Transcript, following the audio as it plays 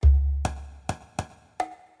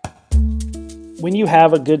when you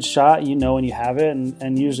have a good shot, you know when you have it,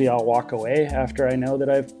 and usually I'll walk away after I know that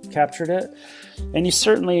I've captured it. And you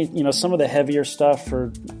certainly, some of the heavier stuff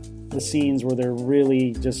for the scenes where they're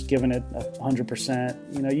really just giving it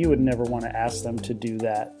 100%, you would never want to ask them to do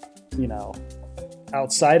that,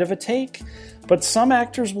 outside of a take. But some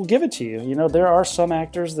actors will give it to you. There are some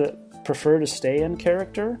actors that prefer to stay in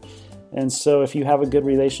character. And so if you have a good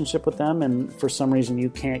relationship with them and for some reason you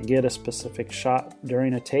can't get a specific shot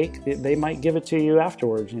during a take, they might give it to you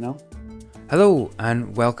afterwards, Hello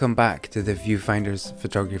and welcome back to the Viewfinders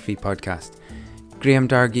Photography Podcast. Graham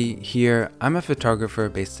Dargy here. I'm a photographer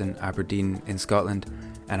based in Aberdeen in Scotland,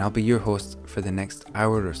 and I'll be your host for the next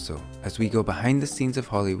hour or so as we go behind the scenes of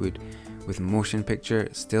Hollywood with motion picture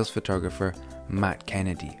stills photographer Matt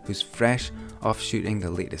Kennedy, who's fresh off shooting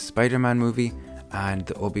the latest Spider-Man movie and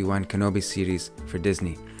the Obi-Wan Kenobi series for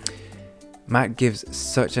Disney. Matt gives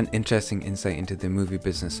such an interesting insight into the movie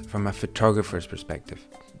business from a photographer's perspective.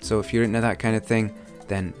 So if you're into that kind of thing,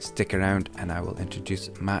 then stick around and I will introduce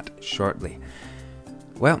Matt shortly.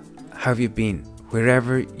 Well, how have you been?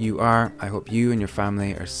 Wherever you are, I hope you and your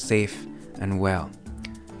family are safe and well.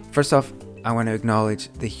 First off, I want to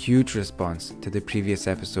acknowledge the huge response to the previous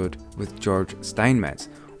episode with George Steinmetz.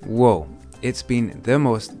 Whoa, it's been the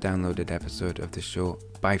most downloaded episode of the show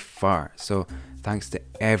by far, so thanks to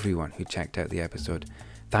everyone who checked out the episode.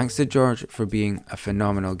 Thanks to George for being a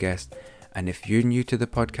phenomenal guest, and if you're new to the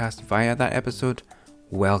podcast via that episode,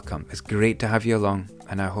 welcome. It's great to have you along,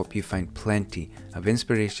 and I hope you find plenty of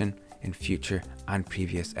inspiration in future and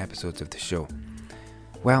previous episodes of the show.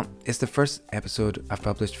 Well, it's the first episode I've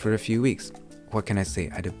published for a few weeks. What can I say?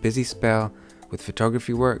 I had a busy spell with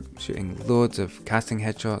photography work, shooting loads of casting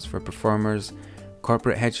headshots for performers,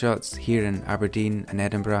 corporate headshots here in Aberdeen and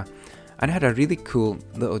Edinburgh, and I had a really cool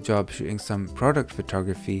little job shooting some product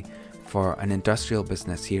photography for an industrial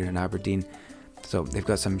business here in Aberdeen. So they've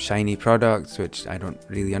got some shiny products, which I don't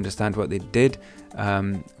really understand what they did,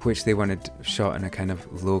 which they wanted shot in a kind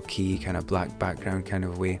of low-key, kind of black background kind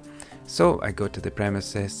of way. So I go to the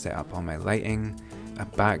premises, set up all my lighting, a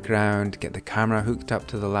background, get the camera hooked up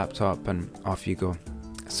to the laptop, and off you go.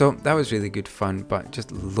 So that was really good fun, but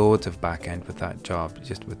just loads of back end with that job,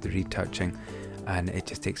 just with the retouching, and it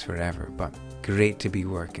just takes forever, but great to be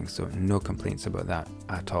working, so no complaints about that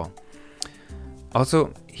at all.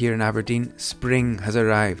 Also, here in Aberdeen, spring has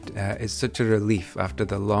arrived. It's such a relief after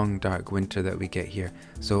the long dark winter that we get here,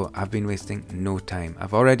 so I've been wasting no time.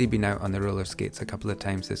 I've already been out on the roller skates a couple of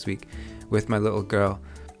times this week with my little girl.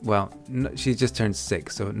 Well, she just turned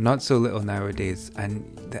 6, so not so little nowadays,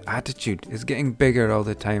 and the attitude is getting bigger all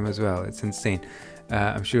the time as well. It's insane.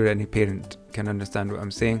 I'm sure any parent can understand what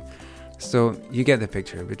I'm saying. So you get the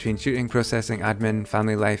picture. Between shooting, processing, admin,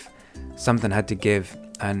 family life, something had to give,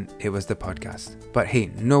 and it was the podcast. But hey,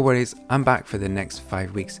 no worries, I'm back for the next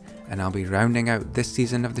 5 weeks, and I'll be rounding out this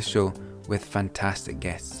season of the show with fantastic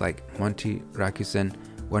guests like Monty Rakusen,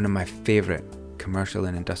 one of my favourite commercial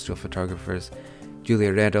and industrial photographers,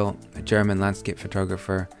 Julia Redl, a German landscape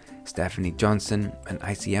photographer, Stephanie Johnson, an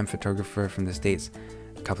ICM photographer from the States,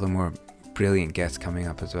 a couple of more brilliant guests coming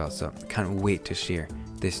up as well, so can't wait to share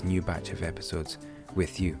this new batch of episodes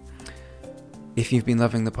with you. If you've been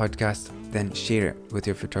loving the podcast, then share it with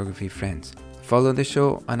your photography friends. Follow the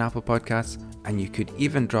show on Apple Podcasts, and you could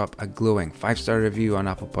even drop a glowing 5-star review on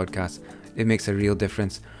Apple Podcasts. It makes a real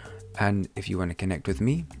difference. And if you want to connect with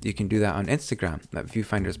me, you can do that on Instagram at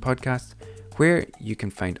Viewfinders Podcast, where you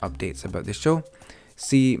can find updates about the show,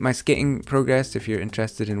 see my skating progress if you're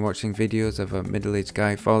interested in watching videos of a middle-aged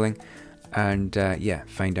guy falling, and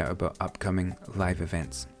find out about upcoming live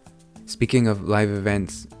events. Speaking of live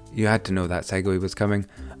events, you had to know that segue was coming.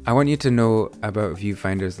 I want you to know about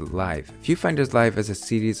Viewfinders Live. Viewfinders Live is a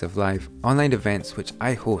series of live online events which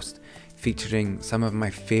I host, featuring some of my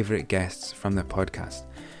favourite guests from the podcast.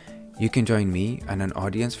 You can join me and an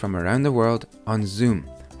audience from around the world on Zoom,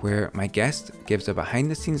 where my guest gives a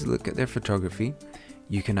behind-the-scenes look at their photography.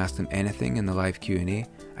 You can ask them anything in the live Q&A,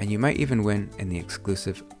 and you might even win in the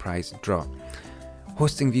exclusive prize draw.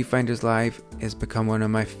 Hosting Viewfinders Live has become one of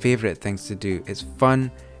my favourite things to do. It's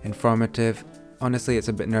fun, informative. Honestly, it's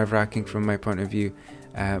a bit nerve-wracking from my point of view,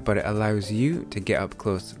 but it allows you to get up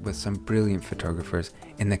close with some brilliant photographers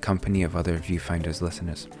in the company of other Viewfinders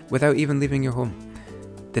listeners, without even leaving your home.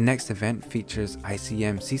 The next event features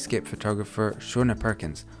ICM seascape photographer Shona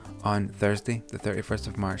Perkins on Thursday, the 31st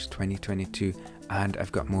of March 2022, and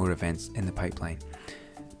I've got more events in the pipeline.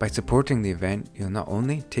 By supporting the event, you'll not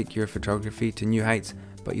only take your photography to new heights,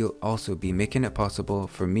 but you'll also be making it possible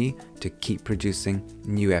for me to keep producing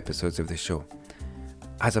new episodes of the show.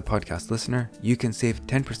 As a podcast listener, you can save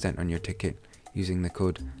 10% on your ticket using the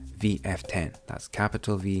code VF10. That's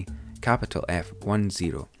capital V, capital F, 10.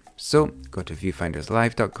 So go to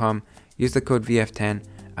viewfinderslive.com, use the code VF10,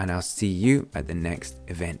 and I'll see you at the next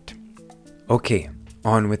event. Okay,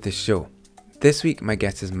 on with the show. This week my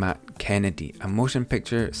guest is Matt Kennedy, a motion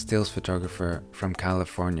picture stills photographer from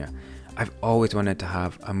California. I've always wanted to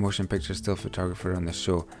have a motion picture still photographer on the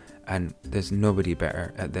show, and there's nobody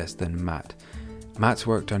better at this than Matt. Matt's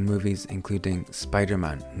worked on movies including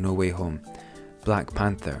Spider-Man: No Way Home, Black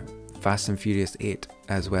Panther, Fast and Furious 8,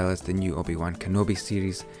 as well as the new Obi-Wan Kenobi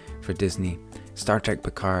series for Disney, Star Trek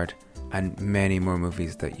Picard, and many more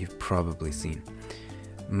movies that you've probably seen.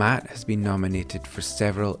 Matt has been nominated for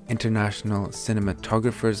several International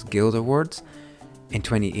Cinematographers Guild Awards. In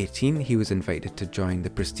 2018, he was invited to join the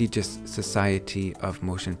prestigious Society of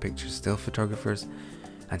Motion Picture Still Photographers,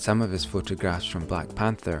 and some of his photographs from Black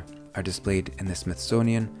Panther are displayed in the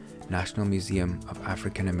Smithsonian National Museum of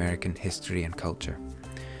African American History and Culture.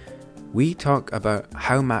 We talk about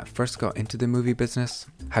how Matt first got into the movie business,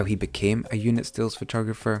 how he became a unit stills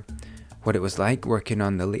photographer, what it was like working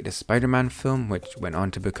on the latest Spider-Man film, which went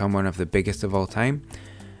on to become one of the biggest of all time,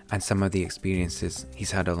 and some of the experiences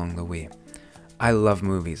he's had along the way. I love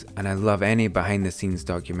movies, and I love any behind-the-scenes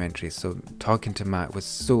documentaries, so talking to Matt was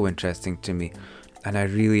so interesting to me, and I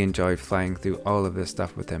really enjoyed flying through all of this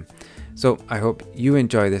stuff with him. So I hope you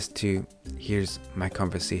enjoy this too. Here's my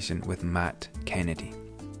conversation with Matt Kennedy.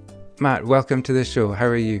 Matt, welcome to the show. How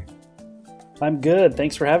are you? I'm good.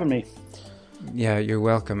 Thanks for having me. Yeah, you're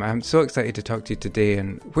welcome. I'm so excited to talk to you today.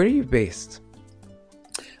 And where are you based?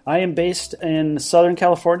 I am based in Southern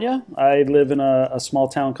California. I live in a small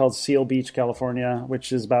town called Seal Beach, California,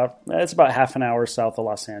 which is about half an hour south of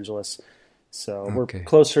Los Angeles. So we're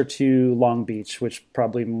closer to Long Beach, which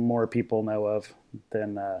probably more people know of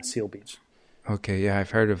than Seal Beach. Okay, yeah,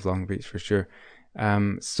 I've heard of Long Beach for sure.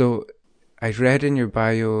 So I read in your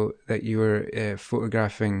bio that you were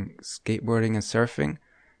photographing skateboarding and surfing.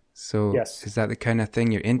 So yes. Is that the kind of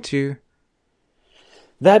thing you're into?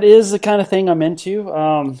 That is the kind of thing I'm into.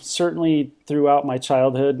 Certainly throughout my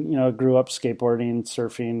childhood, grew up skateboarding,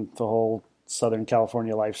 surfing, the whole Southern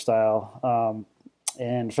California lifestyle.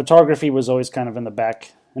 And photography was always kind of in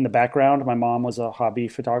the background. My mom was a hobby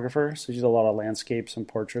photographer, so she did a lot of landscapes and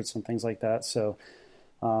portraits and things like that. So,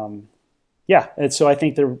 and so I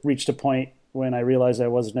think there reached a point when I realized I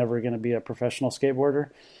was never going to be a professional skateboarder,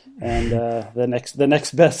 and the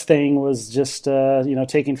next best thing was just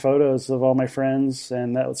taking photos of all my friends,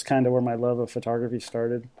 and that was kind of where my love of photography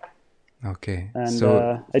started. Okay, and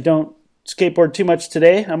so I don't skateboard too much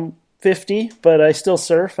today. I'm 50, but I still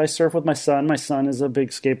surf. I surf with my son. My son is a big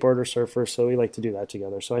skateboarder surfer, so we like to do that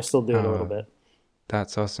together. So I still do it a little bit.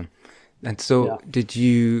 That's awesome. And so did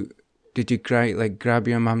you grab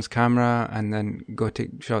your mom's camera and then go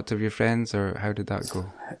take shots of your friends, or how did that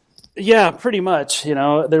go? Yeah, pretty much.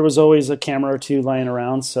 There was always a camera or two lying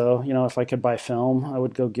around. So, if I could buy film, I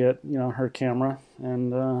would go get, her camera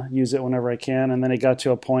and use it whenever I can. And then it got to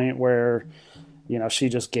a point where, she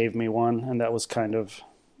just gave me one, and that was kind of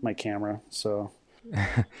my camera. So.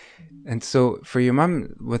 And so for your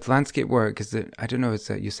mom with landscape work, is it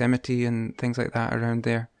Yosemite and things like that around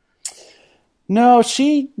there? No,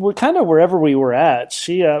 she kind of wherever we were at.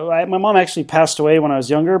 My mom actually passed away when I was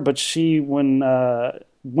younger, but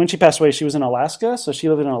when she passed away, she was in Alaska. So she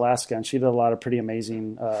lived in Alaska, and she did a lot of pretty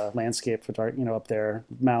amazing landscape photography, up there,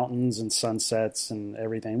 mountains and sunsets and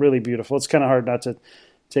everything. Really beautiful. It's kind of hard not to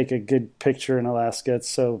take a good picture in Alaska. It's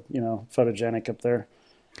so, photogenic up there.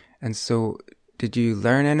 And so did you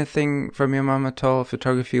learn anything from your mom at all,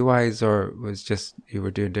 photography-wise, or was just you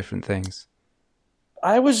were doing different things?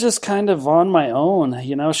 I was just kind of on my own.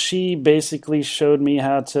 She basically showed me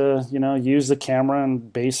how to, use the camera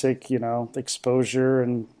and basic, exposure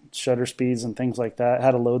and shutter speeds and things like that.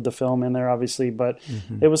 How to load the film in there, obviously. But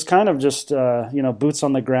It was kind of just, boots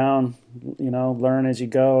on the ground, learn as you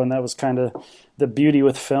go. And that was kind of the beauty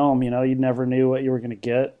with film. You never knew what you were going to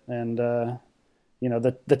get. And,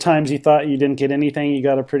 the times you thought you didn't get anything, you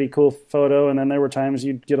got a pretty cool photo. And then there were times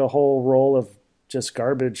you'd get a whole roll of just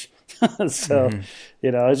garbage. So,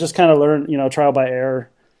 it's just kind of learn, trial by error.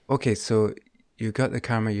 Okay, so you got the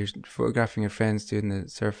camera, you're photographing your friends doing the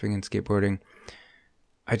surfing and skateboarding.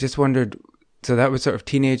 I just wondered, so that was sort of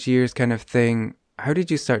teenage years kind of thing. How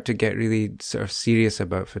did you start to get really sort of serious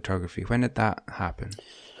about photography? When did that happen?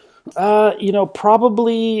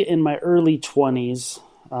 Probably in my early 20s.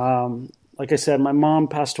 Like I said, my mom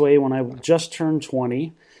passed away when I just turned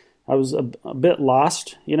 20. I was a bit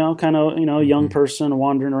lost, a young person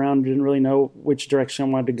wandering around, didn't really know which direction I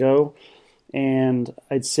wanted to go. And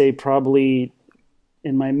I'd say probably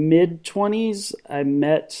in my mid-20s, I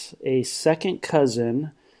met a second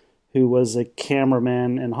cousin who was a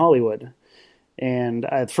cameraman in Hollywood. And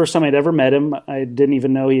the first time I'd ever met him, I didn't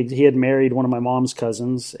even know he had married one of my mom's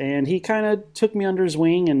cousins. And he kind of took me under his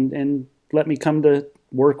wing and let me come to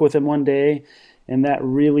work with him one day. And that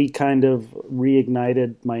really kind of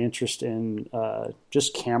reignited my interest in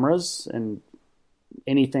just cameras and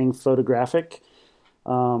anything photographic.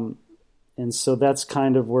 And so that's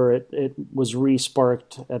kind of where it was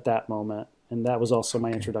re-sparked at that moment. And that was also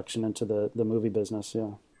my introduction into the movie business,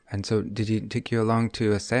 yeah. And so did he take you along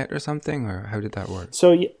to a set or something, or how did that work?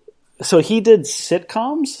 So he did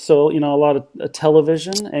sitcoms, so, a lot of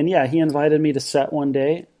television. And yeah, he invited me to set one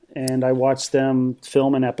day, and I watched them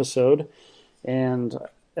film an episode. And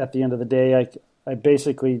at the end of the day, I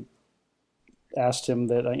basically asked him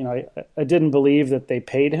that, I didn't believe that they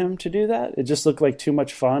paid him to do that. It just looked like too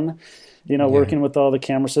much fun, working with all the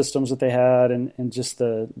camera systems that they had and just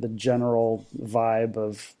the general vibe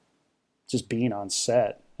of just being on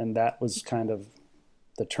set. And that was kind of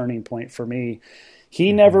the turning point for me.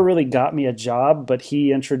 He never really got me a job, but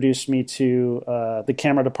he introduced me to the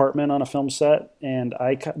camera department on a film set. And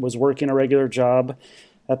I was working a regular job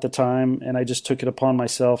at the time, and I just took it upon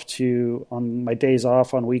myself to, on my days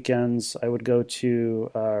off on weekends, I would go to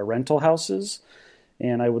rental houses,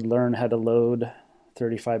 and I would learn how to load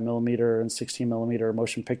 35 millimeter and 16 millimeter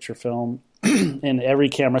motion picture film in every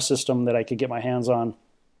camera system that I could get my hands on.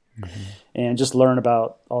 And just learn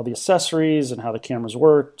about all the accessories and how the cameras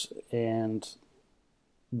worked. And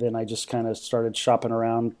then I just kind of started shopping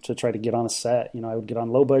around to try to get on a set. I would get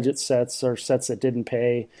on low budget sets or sets that didn't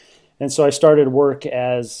pay. And so I started work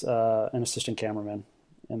as an assistant cameraman.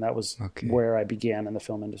 And that was where I began in the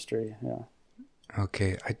film industry. Yeah.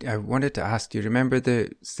 Okay. I wanted to ask, do you remember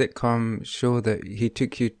the sitcom show that he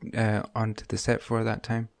took you onto the set for that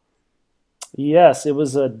time? Yes, it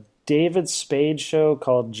was a David Spade show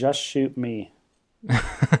called Just Shoot Me.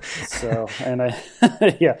 So, and I,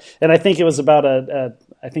 yeah, and I think it was about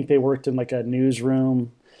I think they worked in like a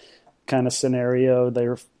newsroom kind of scenario. They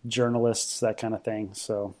were journalists, that kind of thing.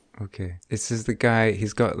 So, okay, this is the guy.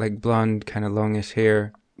 He's got like blonde, kind of longish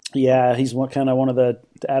hair. Yeah, he's one of the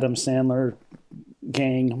Adam Sandler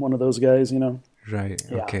gang, one of those guys, Right.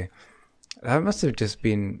 Yeah. Okay. That must have just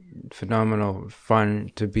been phenomenal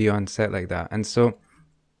fun to be on set like that. And so,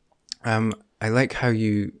 I like how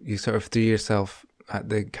you sort of threw yourself at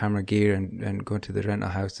the camera gear and go to the rental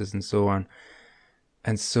houses and so on.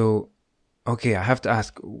 And so, okay, I have to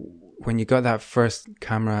ask, when you got that first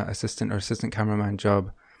camera assistant or assistant cameraman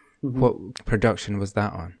job, what production was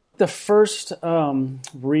that on? The first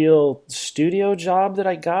real studio job that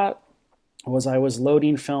I got was I was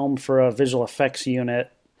loading film for a visual effects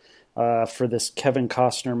unit for this Kevin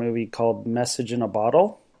Costner movie called Message in a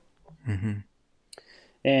Bottle. Mm-hmm.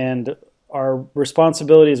 And our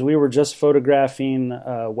responsibilities, we were just photographing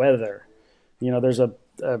weather. There's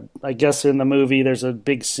I guess in the movie, there's a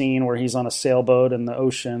big scene where he's on a sailboat in the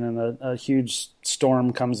ocean and a huge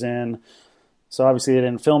storm comes in. So obviously they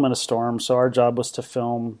didn't film in a storm. So our job was to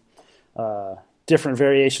film different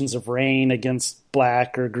variations of rain against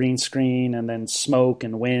black or green screen, and then smoke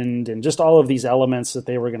and wind and just all of these elements that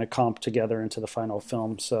they were going to comp together into the final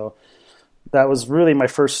film. So that was really my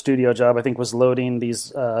first studio job, I think, was loading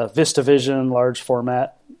these VistaVision large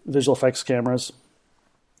format visual effects cameras.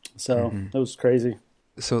 So it was crazy.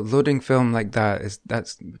 So loading film like that's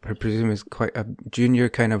I presume is quite a junior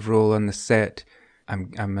kind of role on the set.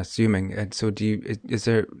 I'm assuming. And so is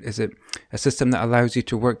it a system that allows you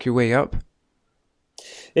to work your way up?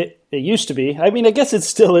 It used to be. I mean, I guess it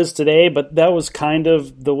still is today, but that was kind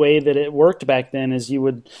of the way that it worked back then. Is you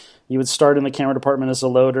would start in the camera department as a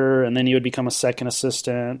loader, and then you would become a second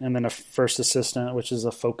assistant, and then a first assistant, which is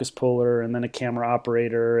a focus puller, and then a camera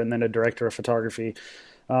operator, and then a director of photography.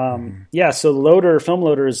 Yeah, so film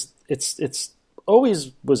loader it's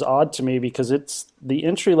always was odd to me because it's the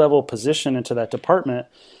entry level position into that department,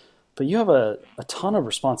 but you have a ton of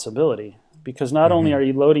responsibility because not only are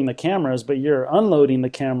you loading the cameras, but you're unloading the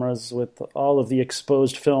cameras with all of the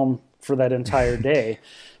exposed film for that entire day.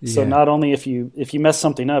 So not only if you mess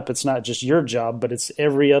something up, it's not just your job, but it's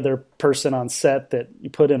every other person on set that you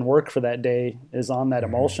put in work for that day is on that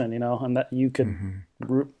emulsion, and that you could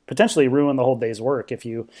potentially ruin the whole day's work if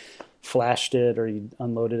you flashed it or you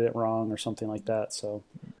unloaded it wrong or something like that. So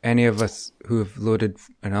any of us who have loaded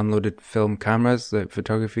and unloaded film cameras, like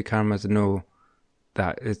photography cameras, know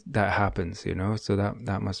that happens, so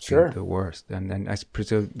that must be the worst. And then I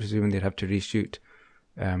presume they'd have to reshoot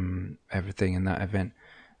everything in that event.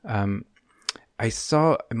 I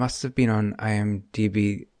saw it must have been on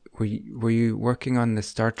IMDb. Were you working on the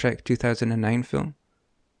Star Trek 2009 film?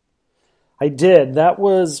 I did. That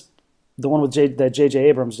was the one with that J.J.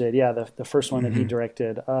 Abrams did, the first one that he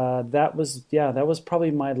directed. That was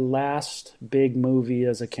probably my last big movie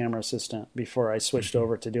as a camera assistant before I switched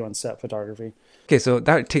over to doing set photography. Okay, so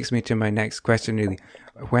that takes me to my next question, really.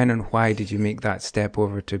 When and why did you make that step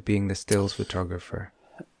over to being the stills photographer?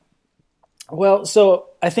 Well, so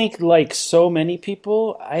I think like so many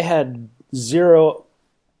people, I had no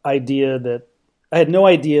idea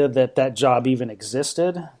that job even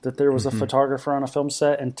existed, that there was a photographer on a film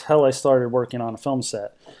set until I started working on a film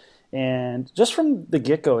set. And just from the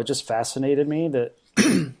get-go, it just fascinated me that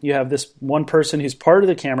you have this one person who's part of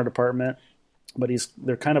the camera department, but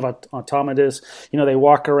they're kind of autonomous. They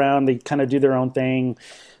walk around, they kind of do their own thing.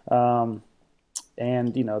 But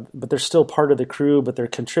they're still part of the crew, but they're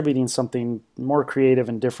contributing something more creative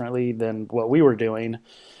and differently than what we were doing.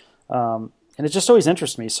 And it just always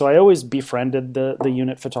interests me. So I always befriended the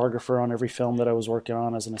unit photographer on every film that I was working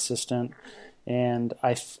on as an assistant. And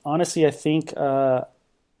honestly, I think that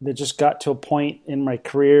just got to a point in my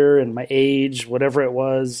career and my age, whatever it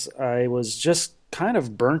was, I was just kind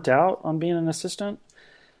of burnt out on being an assistant.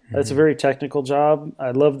 It's a very technical job.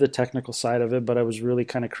 I love the technical side of it, but I was really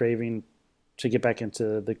kind of craving to get back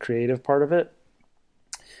into the creative part of it.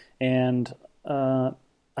 And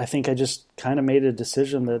I think I just kind of made a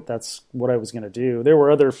decision that that's what I was going to do. There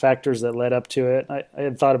were other factors that led up to it. I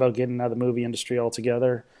had thought about getting out of the movie industry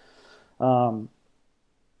altogether. But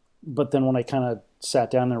then when I kind of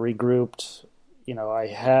sat down and regrouped, I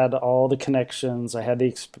had all the connections. I had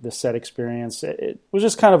the set experience. It was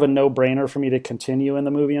just kind of a no-brainer for me to continue in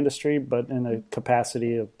the movie industry, but in a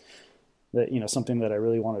capacity of that, something that I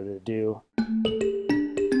really wanted to do.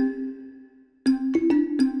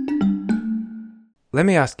 Let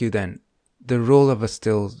me ask you then, the role of a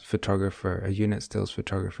stills photographer, a unit stills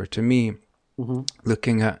photographer, to me,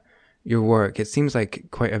 looking at your work, it seems like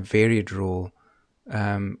quite a varied role,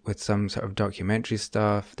 with some sort of documentary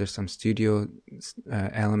stuff. There's some studio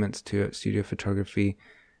elements to it, studio photography,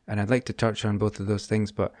 and I'd like to touch on both of those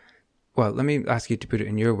things. But, well, let me ask you to put it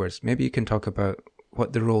in your words. Maybe you can talk about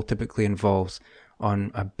what the role typically involves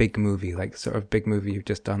on a big movie, like sort of big movie you've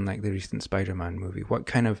just done, like the recent Spider-Man movie. What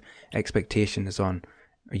kind of expectation is on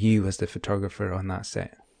you as the photographer on that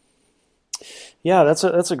set? Yeah, that's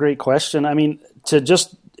a great question. I mean, to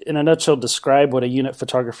just in a nutshell describe what a unit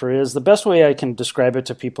photographer is, the best way I can describe it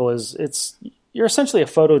to people is you're essentially a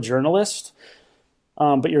photojournalist,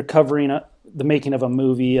 but you're covering the making of a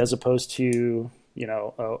movie as opposed to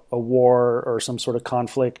a war or some sort of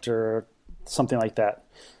conflict or something like that.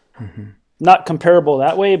 Not comparable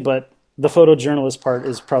that way, but the photojournalist part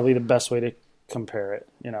is probably the best way to compare it.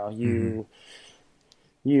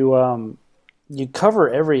 You cover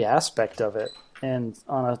every aspect of it, and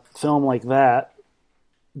on a film like that,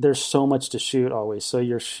 there's so much to shoot always. So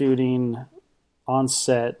you're shooting on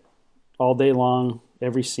set all day long,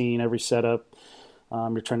 every scene, every setup.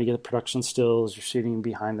 You're trying to get the production stills. You're shooting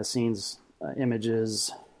behind the scenes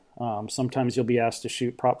images. Sometimes you'll be asked to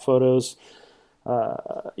shoot prop photos.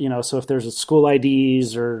 So if there's a school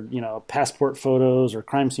IDs or, passport photos or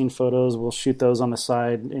crime scene photos, we'll shoot those on the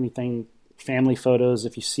side. Anything family photos,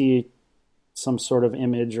 if you see some sort of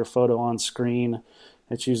image or photo on screen,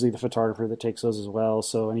 it's usually the photographer that takes those as well.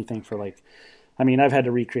 So anything for I've had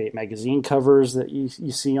to recreate magazine covers that you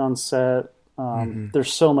see on set.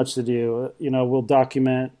 There's so much to do. We'll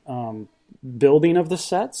document building of the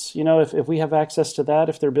sets. If we have access to that,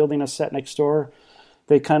 if they're building a set next door,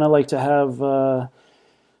 they kind of like to have,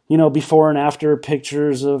 before and after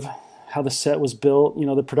pictures of how the set was built.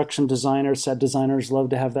 The production designers, set designers love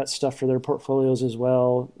to have that stuff for their portfolios as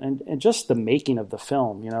well. And just the making of the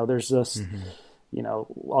film, there's this,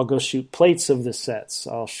 I'll go shoot plates of the sets.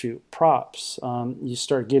 I'll shoot props. You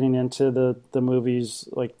start getting into the movies,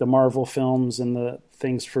 like the Marvel films and the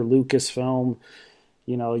things for Lucasfilm.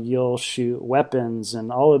 You'll shoot weapons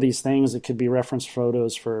and all of these things that could be reference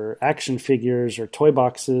photos for action figures or toy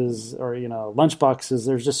boxes or, lunch boxes.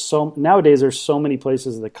 There's just nowadays there's so many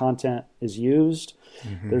places the content is used.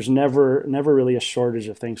 There's never really a shortage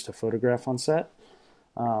of things to photograph on set.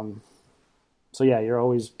 So yeah, you're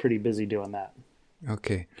always pretty busy doing that.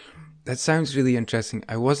 Okay. That sounds really interesting.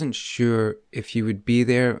 I wasn't sure if you would be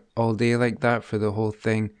there all day like that for the whole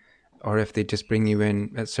thing, or if they just bring you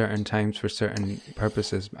in at certain times for certain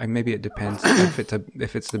purposes. Maybe it depends.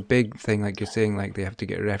 If it's a big thing, like you're saying, like they have to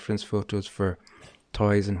get reference photos for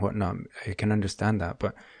toys and whatnot, I can understand that.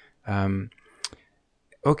 But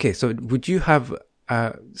okay, so would you have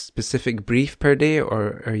a specific brief per day,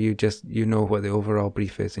 or are you just what the overall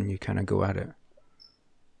brief is and you kind of go at it?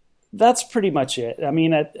 That's pretty much it. I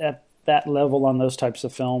mean, at that level on those types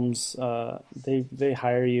of films, they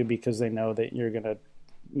hire you because they know that you're gonna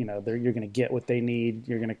you're going to get what they need.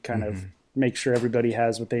 You're going to kind of make sure everybody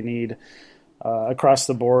has what they need across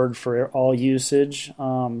the board for all usage.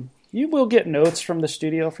 You will get notes from the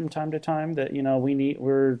studio from time to time that, we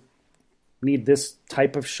need this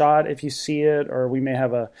type of shot if you see it, or we may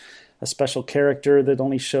have a special character that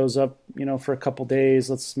only shows up, for a couple days.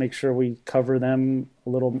 Let's make sure we cover them a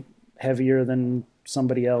little heavier than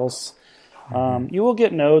somebody else. You will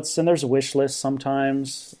get notes, and there's a wish list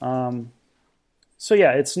sometimes. So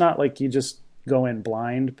yeah, it's not like you just go in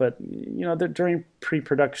blind, but during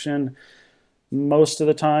pre-production, most of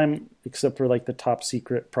the time, except for like the top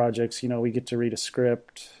secret projects, we get to read a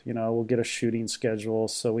script, we'll get a shooting schedule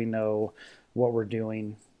so we know what we're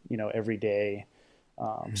doing, every day.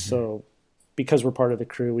 So because we're part of the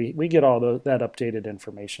crew, we get all that updated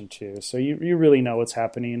information too. So you really know what's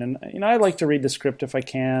happening. And, I like to read the script if I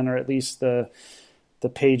can, or at least the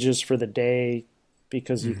pages for the day,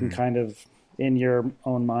 because you can kind of, in your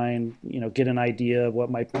own mind, get an idea of what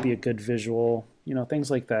might be a good visual,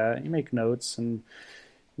 things like that. You make notes and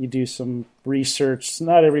you do some research.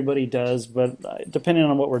 Not everybody does, but depending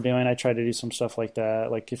on what we're doing, I try to do some stuff like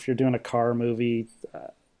that. Like if you're doing a car movie,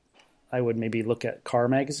 I would maybe look at car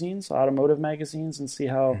magazines, automotive magazines, and see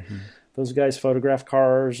how those guys photograph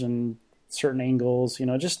cars and certain angles,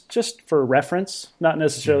 just for reference, not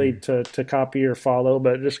necessarily to copy or follow,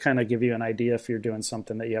 but just kind of give you an idea if you're doing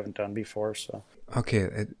something that you haven't done before. So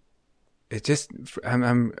okay, it just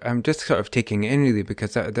I'm just sort of taking it in really,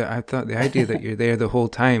 because I thought the idea that you're there the whole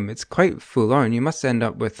time, it's quite full on. You must end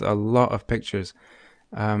up with a lot of pictures.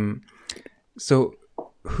 So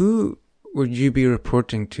who would you be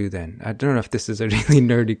reporting to then? I don't know if this is a really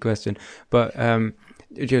nerdy question, but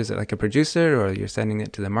is it like a producer, or you're sending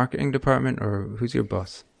it to the marketing department, or who's your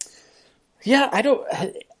boss? Yeah,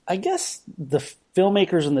 I guess the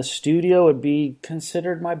filmmakers in the studio would be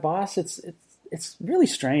considered my boss. It's really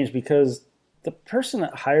strange because the person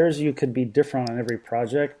that hires you could be different on every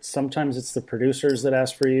project. Sometimes it's the producers that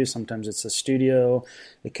ask for you. Sometimes it's the studio.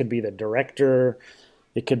 It could be the director.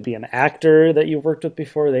 It could be an actor that you've worked with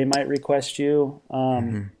before. They might request you.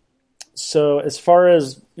 So as far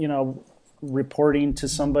as, reporting to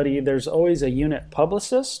somebody, there's always a unit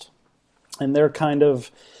publicist, and they're kind of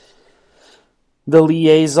the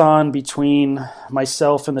liaison between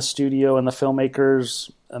myself and the studio and the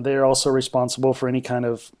filmmakers. And they're also responsible for any kind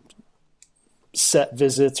of set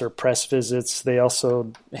visits or press visits. They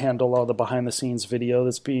also handle all the behind the scenes video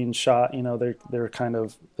that's being shot. They kind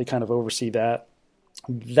of oversee that.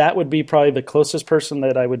 That would be probably the closest person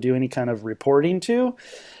that I would do any kind of reporting to.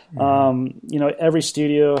 Every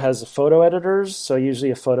studio has photo editors, so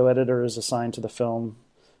usually a photo editor is assigned to the film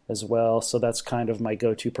as well. So that's kind of my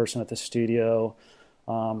go-to person at the studio.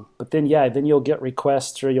 But then you'll get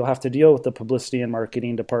requests, or you'll have to deal with the publicity and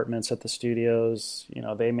marketing departments at the studios.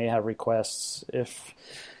 They may have requests.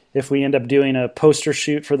 If we end up doing a poster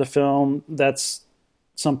shoot for the film, that's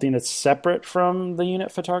something that's separate from the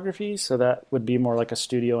unit photography. So that would be more like a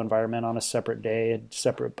studio environment on a separate day, a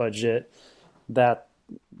separate budget.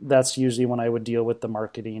 That's usually when I would deal with the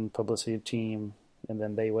marketing publicity team, and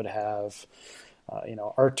then they would have,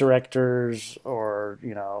 art directors or,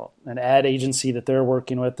 an ad agency that they're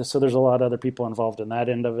working with. So there's a lot of other people involved in that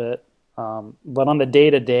end of it. But on the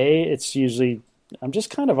day-to-day, it's usually, I'm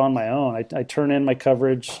just kind of on my own. I turn in my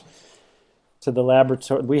coverage to the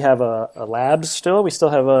laboratory. We have a lab still. We still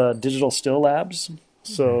have digital still labs.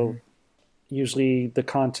 So usually the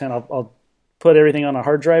content, I'll put everything on a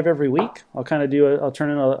hard drive every week. I'll turn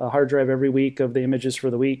in a hard drive every week of the images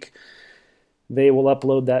for the week. They will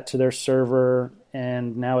upload that to their server,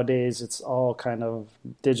 and nowadays it's all kind of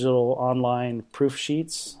digital online proof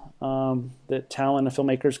sheets that talent and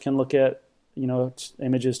filmmakers can look at,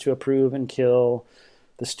 images to approve and kill.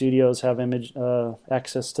 The studios have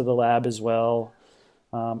access to the lab as well.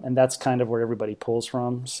 And that's kind of where everybody pulls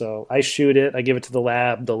from. So I shoot it, I give it to the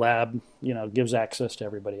lab, gives access to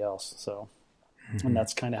everybody else. So, and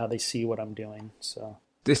that's kind of how they see what I'm doing. So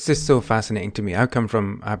this is so fascinating to me. I come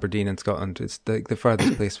from Aberdeen in Scotland. It's the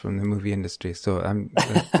farthest place from the movie industry. So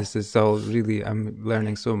this is all really, I'm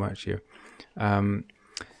learning so much here.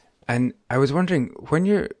 And I was wondering, when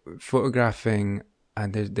you're photographing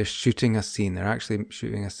and they're shooting a scene, they're actually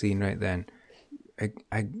shooting a scene right then,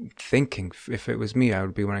 I'm thinking if it was me, I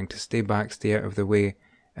would be wanting to stay back, stay out of the way,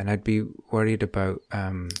 and I'd be worried about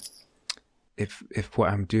if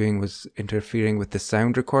what I'm doing was interfering with the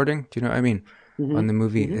sound recording. Do you know what I mean? On the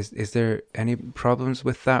movie, is there any problems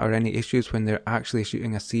with that, or any issues when they're actually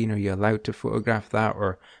shooting a scene? Are you allowed to photograph that,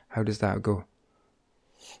 or how does that go?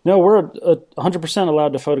 No, we're 100%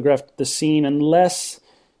 allowed to photograph the scene unless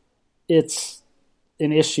it's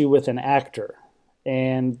an issue with an actor.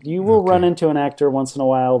 And you will run into an actor once in a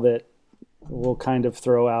while that will kind of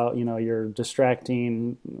throw out, you're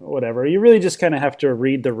distracting, whatever. You really just kind of have to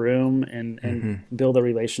read the room and build a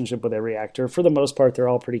relationship with every actor. For the most part, they're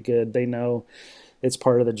all pretty good. They know it's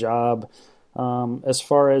part of the job. As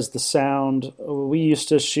far as the sound, we used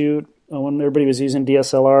to shoot, when everybody was using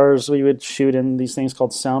DSLRs, we would shoot in these things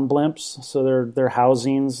called sound blimps. So they're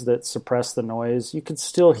housings that suppress the noise. You could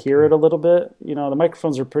still hear it a little bit. The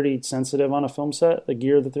microphones are pretty sensitive on a film set, the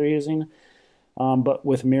gear that they're using. But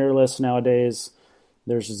with mirrorless nowadays,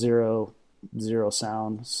 there's zero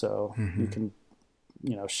sound. So you can,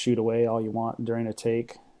 shoot away all you want during a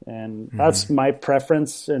take. And that's my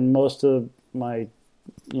preference. And most of my,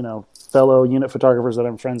 fellow unit photographers that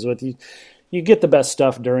I'm friends with, you get the best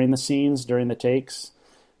stuff during the scenes, during the takes.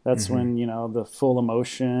 That's when, the full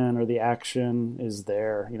emotion or the action is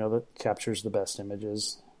there, that captures the best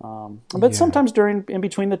images. But sometimes in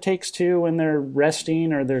between the takes too, when they're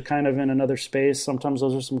resting or they're kind of in another space, sometimes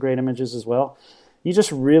those are some great images as well. You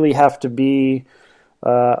just really have to be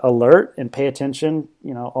alert and pay attention,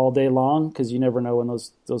 all day long, because you never know when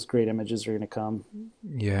those great images are going to come.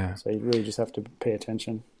 Yeah. So you really just have to pay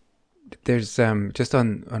attention. There's just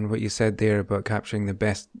on what you said there about capturing the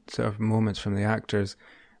best sort of moments from the actors.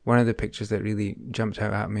 One of the pictures that really jumped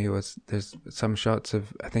out at me was there's some shots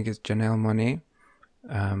of, I think it's Janelle Monáe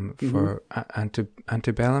for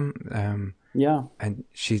Antebellum. And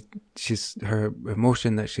she's her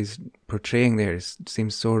emotion that she's portraying there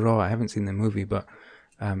seems so raw. I haven't seen the movie, but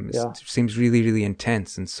it seems really, really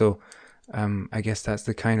intense. And so I guess that's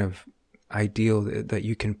the kind of ideal that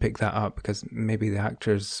you can pick that up, because maybe the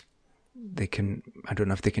actors, I don't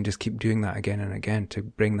know if they can just keep doing that again and again to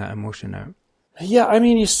bring that emotion out. Yeah, I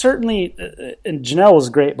mean, you certainly, and Janelle was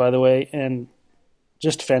great, by the way, and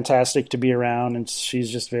just fantastic to be around, and she's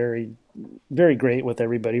just very, very great with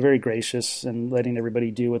everybody, very gracious, and letting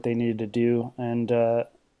everybody do what they needed to do. And,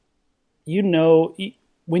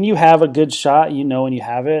 when you have a good shot, when you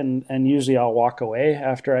have it, and usually I'll walk away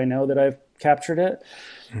after I know that I've captured it.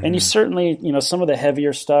 And you certainly, some of the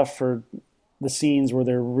heavier stuff for the scenes where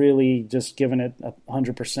they're really just giving it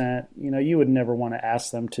 100%, you would never want to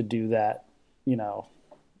ask them to do that,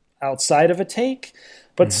 outside of a take.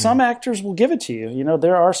 But some actors will give it to you.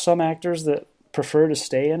 There are some actors that prefer to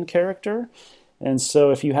stay in character. And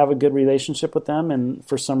so if you have a good relationship with them and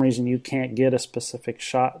for some reason you can't get a specific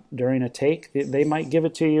shot during a take, they might give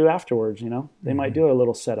it to you afterwards, They might do a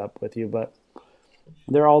little setup with you, but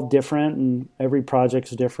they're all different, and every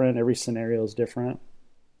project's different, every scenario is different.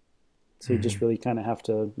 So you just really kind of have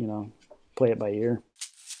to, play it by ear.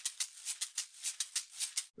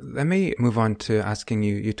 Let me move on to asking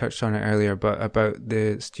you touched on it earlier, but about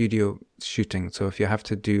the studio shooting. So if you have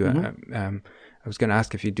to do, I was going to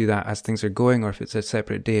ask if you do that as things are going, or if it's a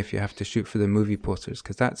separate day, if you have to shoot for the movie posters,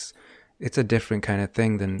 because it's a different kind of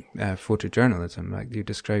thing than photojournalism, like you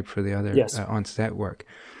described for the other on-set work.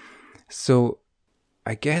 So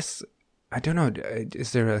I guess, I don't know,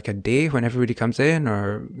 is there like a day when everybody comes in,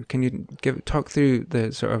 or can you talk through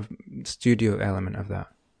the sort of studio element of that?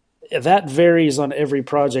 That varies on every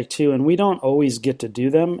project too, and we don't always get to do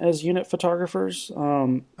them as unit photographers.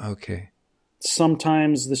 Okay.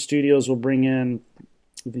 Sometimes the studios will bring in,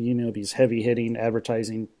 these heavy-hitting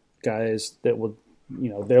advertising guys that will,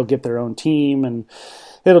 they'll get their own team, and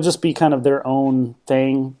it'll just be kind of their own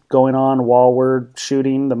thing going on while we're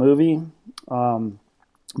shooting the movie.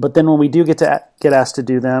 But then when we do get asked to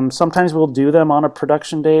do them, sometimes we'll do them on a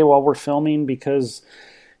production day while we're filming, because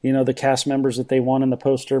the cast members that they want in the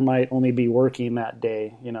poster might only be working that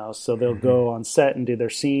day, so they'll go on set and do their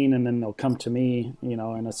scene, and then they'll come to me, in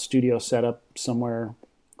a studio setup somewhere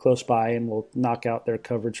close by, and we'll knock out their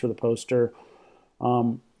coverage for the poster.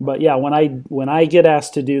 But yeah, when I get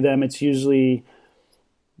asked to do them, it's usually,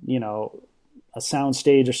 a sound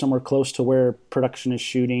stage or somewhere close to where production is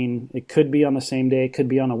shooting. It could be on the same day, it could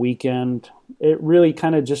be on a weekend. It really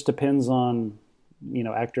kind of just depends on,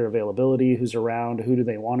 actor availability, who's around, who do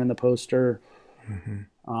they want in the poster.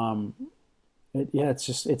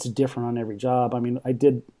 It's different on every job. I mean, I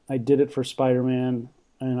did it for Spider-Man,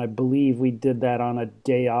 and I believe we did that on a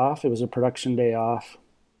day off. It was a production day off,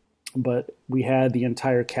 but we had the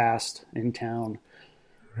entire cast in town.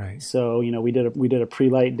 Right. So, we did a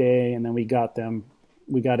pre-light day, and then we got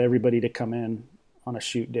everybody to come in on a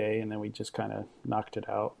shoot day, and then we just kind of knocked it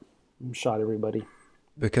out and shot everybody.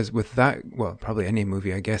 Because with that, well, probably any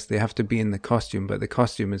movie, I guess, they have to be in the costume, but the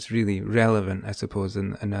costume is really relevant, I suppose,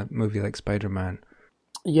 in a movie like Spider-Man.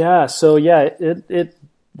 Yeah, so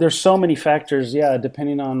there's so many factors,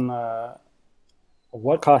 depending on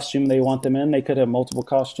what costume they want them in. They could have multiple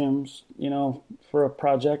costumes, for a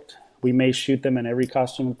project. we may shoot them in every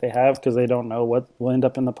costume that they have because they don't know what will end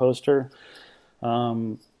up in the poster.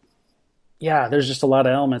 There's just a lot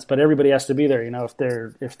of elements, but everybody has to be there.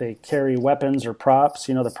 If they carry weapons or props,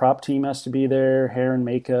 the prop team has to be there, hair and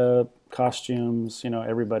makeup, costumes,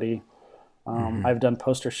 everybody. I've done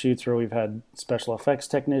poster shoots where we've had special effects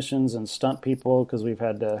technicians and stunt people because we've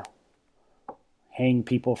had to hang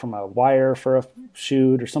people from a wire for a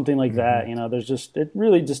shoot or something like that. It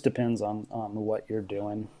really just depends on what you're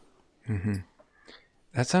doing.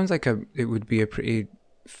 That sounds like it would be a pretty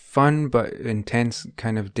fun but intense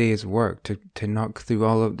kind of day's work to knock through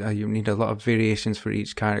all of you need a lot of variations for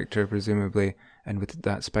each character presumably, and with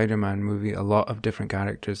that Spider-Man movie a lot of different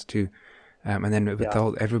characters too, and then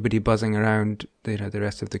with everybody buzzing around, the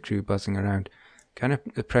rest of the crew buzzing around, kind of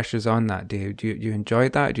the pressure's on that day. Do you enjoy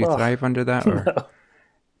that? Do you thrive under that? Or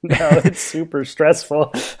No, it's super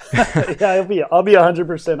stressful. I'll be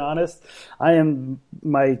 100% honest. I am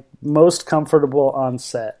my most comfortable on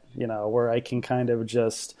set, where I can kind of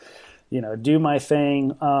just, do my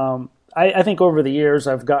thing. I think over the years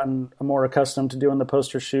I've gotten more accustomed to doing the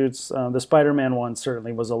poster shoots. The Spider-Man one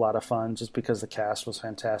certainly was a lot of fun just because the cast was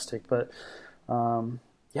fantastic. But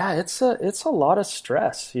it's a lot of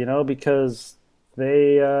stress, because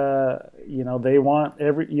they want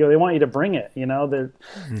they want you to bring it.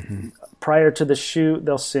 Prior to the shoot,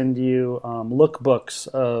 they'll send you lookbooks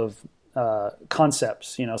of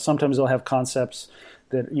concepts. Sometimes they'll have concepts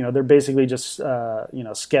that they're basically just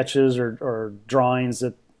sketches or drawings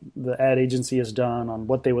that the ad agency has done on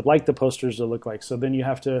what they would like the posters to look like. So then you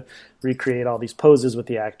have to recreate all these poses with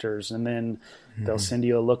the actors, and then they'll send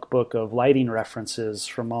you a lookbook of lighting references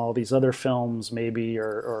from all these other films, maybe,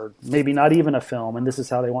 or maybe not even a film, and this is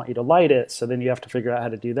how they want you to light it. So then you have to figure out how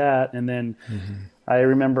to do that. And then I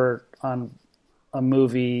remember on a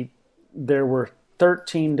movie, there were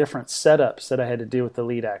 13 different setups that I had to do with the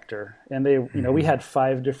lead actor. And they, we had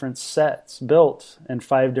 5 different sets built and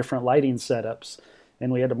 5 different lighting setups.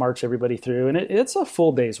 And we had to march everybody through, and it's a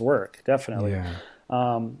full day's work, definitely. Yeah.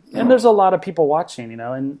 And there's a lot of people watching,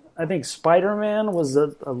 and I think Spider-Man was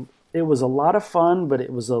it was a lot of fun, but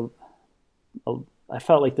it was I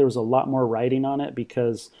felt like there was a lot more writing on it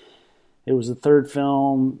because it was the third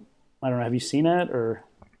film. I don't know. Have you seen it or?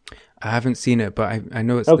 I haven't seen it, but I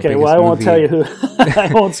know it's okay. Well, I won't tell you who. I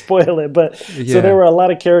won't spoil it. But so there were a lot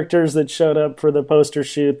of characters that showed up for the poster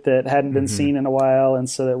shoot that hadn't been seen in a while, and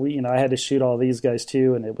so that I had to shoot all these guys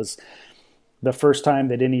too, and it was the first time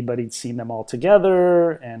that anybody'd seen them all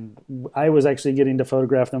together, and I was actually getting to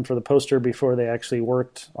photograph them for the poster before they actually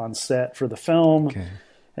worked on set for the film,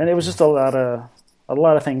 and it was just a lot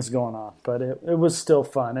of things going on, but it was still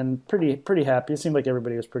fun and pretty happy. It seemed like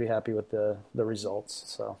everybody was pretty happy with the results.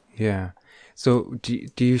 So yeah. So do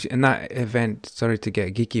you in that event? Sorry to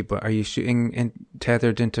get geeky, but are you shooting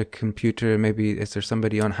tethered into a computer? Maybe is there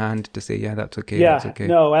somebody on hand to say, yeah, that's okay. Yeah, that's okay.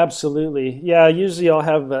 No, absolutely. Yeah, usually I'll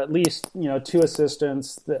have at least 2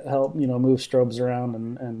 assistants that help move strobes around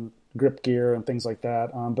and grip gear and things like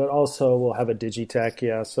that. But also we'll have a Digitech.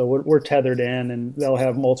 Yeah, so we're tethered in, and they'll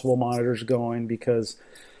have multiple monitors going because,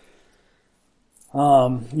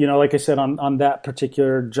 like I said, on that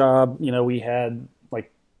particular job, we had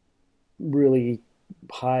like really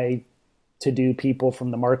high to-do people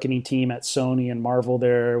from the marketing team at Sony and Marvel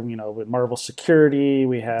there, with Marvel Security.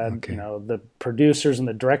 We had, the producers and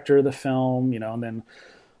the director of the film, and then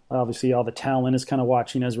obviously all the talent is kind of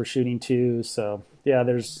watching as we're shooting too. So yeah,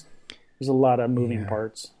 there's a lot of moving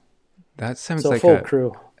parts. That sounds like a full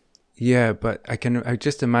crew. Yeah, but I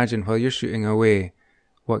just imagine while you're shooting away,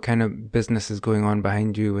 what kind of business is going on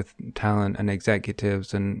behind you with talent and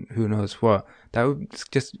executives and who knows what. That's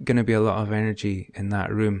just going to be a lot of energy in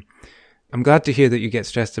that room. I'm glad to hear that you get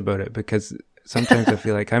stressed about it, because sometimes I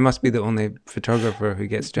feel like I must be the only photographer who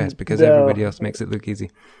gets stressed because everybody else makes it look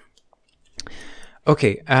easy.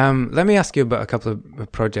 Okay, let me ask you about a couple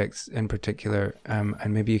of projects in particular,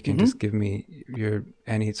 and maybe you can just give me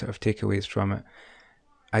any sort of takeaways from it.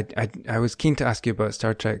 I was keen to ask you about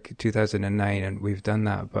Star Trek 2009, and we've done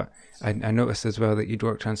that, but I noticed as well that you'd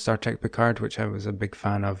worked on Star Trek Picard, which I was a big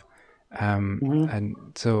fan of. And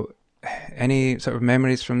so any sort of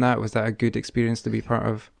memories from that? Was that a good experience to be part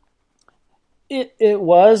of? It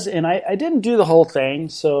was, and I didn't do the whole thing,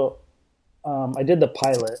 so I did the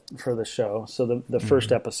pilot for the show, so the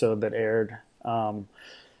first episode that aired.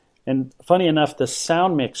 And funny enough, the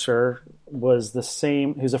sound mixer was the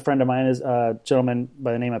same, who's a friend of mine, is a gentleman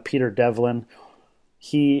by the name of Peter Devlin.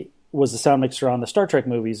 He was the sound mixer on the Star Trek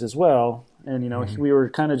movies as well. And, we were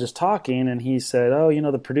kind of just talking, and he said,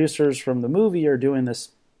 the producers from the movie are doing this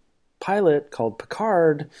pilot called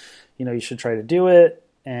Picard. You should try to do it.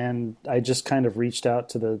 and I just kind of reached out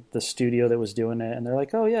to the studio that was doing it, and they're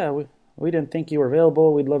like, "Oh yeah, we didn't think you were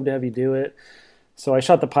available. We'd love to have you do it." So I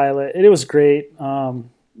shot the pilot. It was great.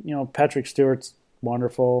 Patrick Stewart's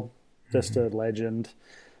wonderful, just a legend.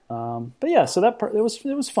 But yeah, so that part, it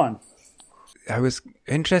was fun. I was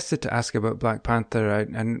interested to ask about Black Panther.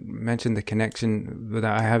 I mentioned the connection that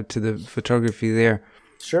I have to the photography there.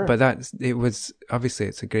 Sure. But it was, obviously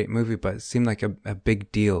it's a great movie, but it seemed like a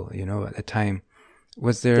big deal, at the time.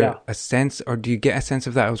 Was there a sense, or do you get a sense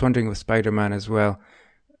of that? I was wondering with Spider-Man as well.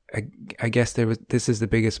 I guess this is the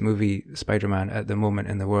biggest movie, Spider-Man, at the moment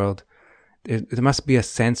in the world. There must be a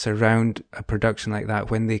sense around a production like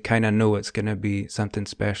that when they kind of know it's going to be something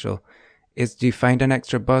special. Do you find an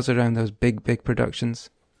extra buzz around those big productions?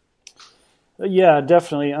 Yeah,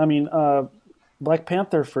 definitely. I mean, Black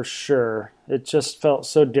Panther for sure. It just felt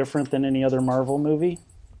so different than any other Marvel movie.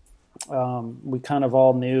 We kind of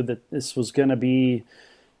all knew that this was going to be,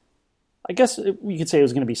 I guess we could say it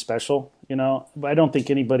was going to be special, but I don't think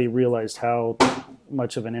anybody realized how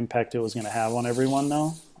much of an impact it was going to have on everyone,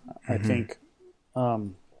 though. Mm-hmm. I think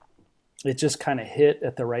it just kind of hit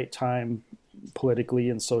at the right time politically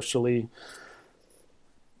and socially.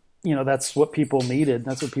 That's what people needed.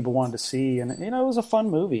 That's what people wanted to see. And, it was a fun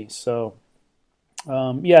movie. So,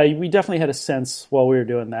 we definitely had a sense while we were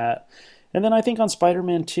doing that. And then I think on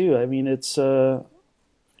Spider-Man 2, I mean, it's, the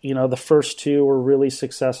first two were really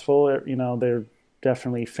successful. They're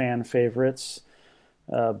definitely fan favorites.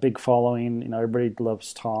 Big following. Everybody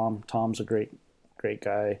loves Tom. Tom's a great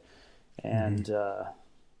guy. And,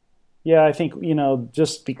 I think,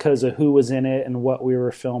 just because of who was in it and what we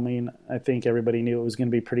were filming, I think everybody knew it was going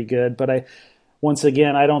to be pretty good. But once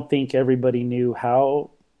again, I don't think everybody knew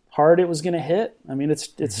how hard it was going to hit. I mean,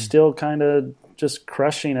 it's still kind of just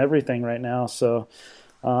crushing everything right now. So,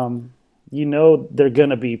 they're going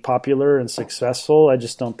to be popular and successful. I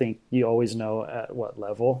just don't think you always know at what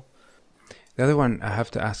level. The other one I have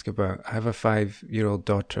to ask about, I have a 5-year-old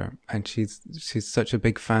daughter, and she's such a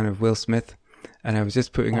big fan of Will Smith. And I was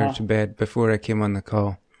just putting her to bed before I came on the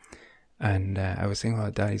call. And I was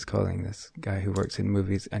saying, Daddy's calling this guy who works in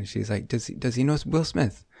movies. And she's like, does he know Will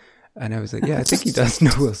Smith? And I was like, yeah, I think he does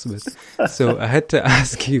know Will Smith. So I had to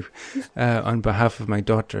ask you on behalf of my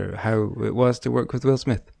daughter how it was to work with Will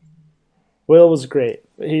Smith. Will was great.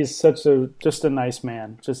 He's just a nice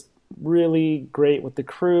man. Just really great with the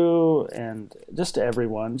crew and just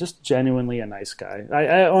everyone. Just genuinely a nice guy.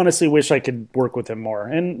 I honestly wish I could work with him more.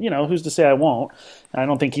 And, who's to say I won't? I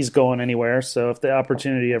don't think he's going anywhere. So if the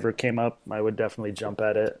opportunity ever came up, I would definitely jump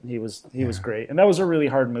at it. He was great. And that was a really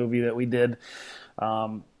hard movie that we did.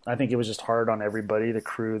 I think it was just hard on everybody, the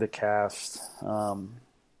crew, the cast.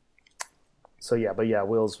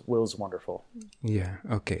 Will's wonderful. Yeah,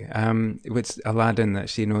 okay. It's Aladdin that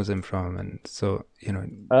she knows him from, and so,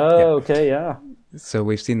 okay, yeah. So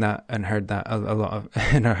we've seen that and heard that a lot of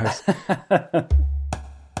in our house.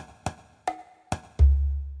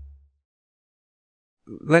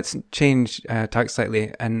 Let's change tack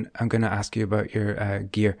slightly, and I'm going to ask you about your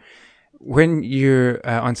gear. When you're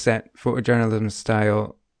on set, photojournalism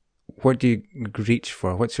style, what do you reach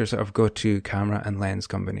for? What's your sort of go-to camera and lens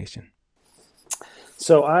combination?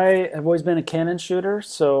 So I have always been a Canon shooter.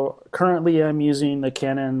 So currently I'm using the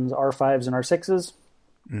Canon R5s and R6s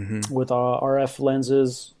with RF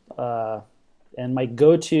lenses. And my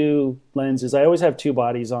go-to lenses, I always have two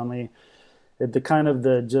bodies on me. The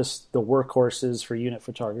workhorses for unit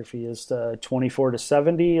photography is the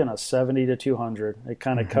 24-70 and a 70-200. It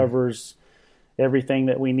kind of covers everything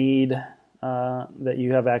that we need, that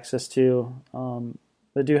you have access to.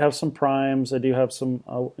 I do have some primes. I do have some,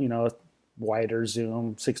 wider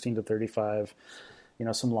zoom, 16-35,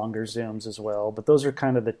 some longer zooms as well. But those are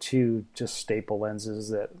kind of the two just staple lenses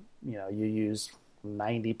that, you use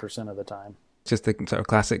 90% of the time. Just the sort of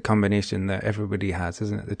classic combination that everybody has,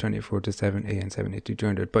 isn't it? The 24-70 and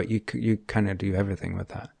 70-200, but you kind of do everything with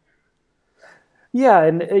that. Yeah,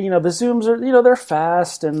 and the zooms are, they're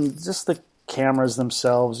fast, and just the cameras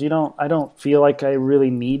themselves, I don't feel like I really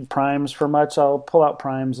need primes for much. I'll pull out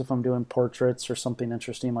primes if I'm doing portraits or something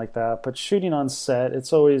interesting like that. But shooting on set,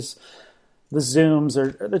 it's always the zooms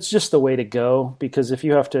it's just the way to go, because if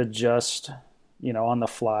you have to adjust, on the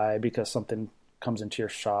fly because something comes into your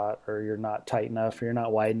shot, or you're not tight enough, or you're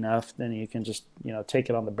not wide enough, then you can just, take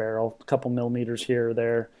it on the barrel, a couple millimeters here or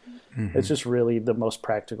there. Mm-hmm. It's just really the most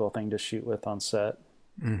practical thing to shoot with on set.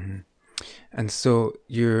 Mm-hmm. And so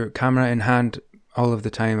your camera in hand all of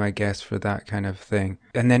the time, I guess, for that kind of thing.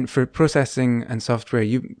 And then for processing and software,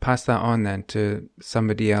 you pass that on then to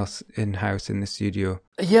somebody else in-house in the studio.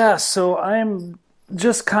 Yeah, so I'm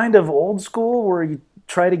just kind of old school, where you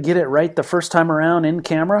try to get it right the first time around in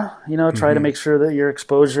camera, try to make sure that your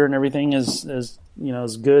exposure and everything is as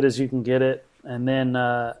good as you can get it. And then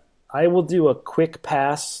I will do a quick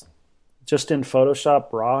pass just in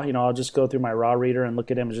Photoshop RAW. I'll just go through my RAW reader and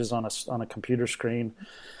look at images on a computer screen.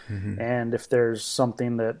 And if there's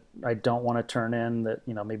something that I don't want to turn in, that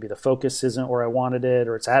maybe the focus isn't where I wanted it,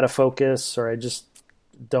 or it's out of focus, or I just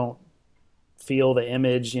don't feel the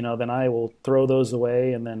image, then I will throw those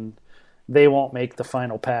away, and then they won't make the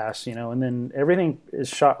final pass, and then everything is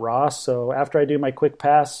shot raw. So after I do my quick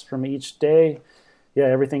pass from each day,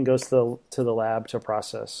 everything goes to the lab to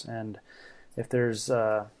process. And if there's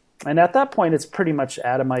and at that point, it's pretty much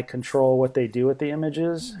out of my control what they do with the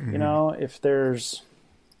images. If there's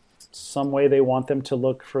some way they want them to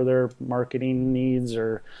look for their marketing needs,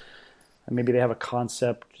 or maybe they have a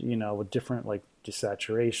concept, with different like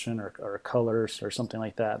desaturation or colors or something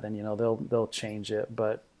like that, then they'll change it.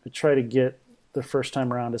 But I try to get the first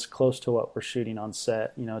time around as close to what we're shooting on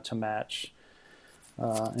set, to match,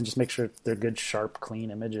 and just make sure they're good, sharp, clean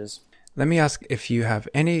images. Let me ask if you have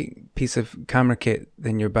any piece of camera kit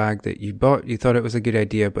in your bag that you bought, you thought it was a good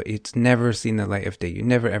idea, but it's never seen the light of day. You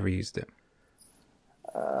never ever used it.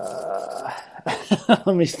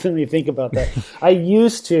 Let me think about that. I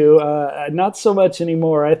used to, not so much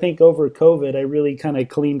anymore. I think over COVID, I really kind of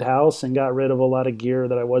cleaned house and got rid of a lot of gear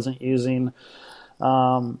that I wasn't using.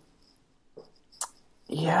 That's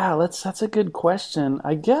a good question.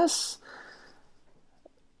 I guess,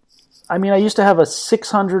 I used to have a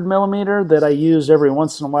 600 millimeter that I used every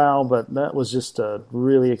once in a while, but that was just a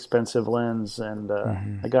really expensive lens, and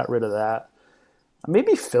I got rid of that.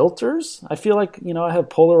 Maybe filters. I feel like, I have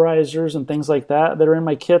polarizers and things like that are in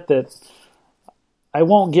my kit that I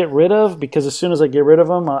won't get rid of, because as soon as I get rid of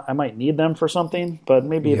them, I might need them for something, but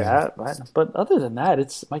maybe that. But other than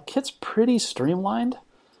that, my kit's pretty streamlined.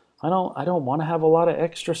 I don't want to have a lot of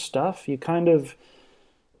extra stuff. You kind of,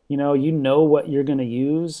 what you're going to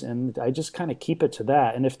use, and I just kind of keep it to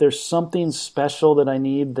that. And if there's something special that I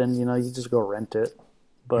need, then, you just go rent it.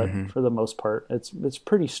 But for the most part, it's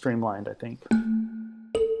pretty streamlined, I think.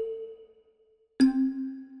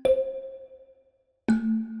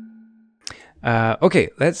 Okay,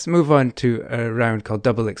 let's move on to a round called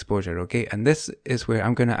double exposure, okay? And this is where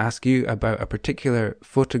I'm going to ask you about a particular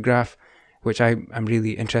photograph, which I'm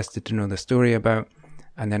really interested to know the story about,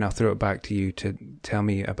 and then I'll throw it back to you to tell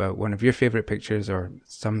me about one of your favorite pictures or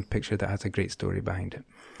some picture that has a great story behind it.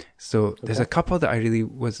 So there's a couple that I really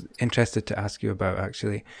was interested to ask you about,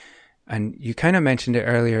 actually. And you kind of mentioned it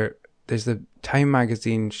earlier. There's the Time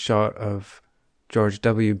magazine shot of George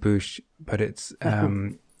W. Bush, but it's...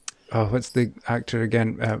 what's the actor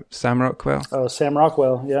again? Sam Rockwell? Oh, Sam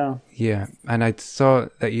Rockwell, yeah. Yeah, and I saw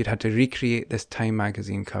that you'd had to recreate this Time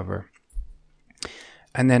magazine cover.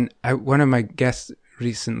 And then one of my guests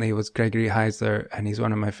recently was Gregory Heisler, and he's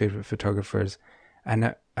one of my favorite photographers.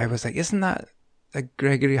 And I was like, isn't that a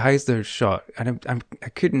Gregory Heisler shot? And I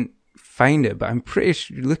couldn't find it, but I'm pretty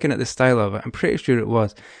sure, looking at the style of it, I'm pretty sure it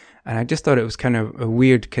was. And I just thought it was kind of a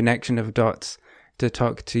weird connection of dots to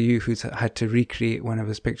talk to you, who's had to recreate one of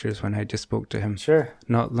his pictures, when I just spoke to him. Sure.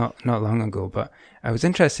 Not long ago, but I was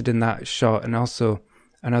interested in that shot, and also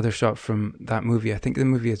another shot from that movie. I think the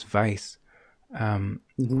movie is Vice,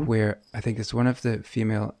 where I think it's one of the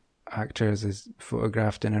female actors is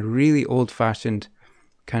photographed in a really old-fashioned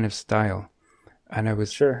kind of style. And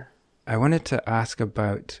I wanted to ask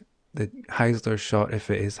about the Heisler shot,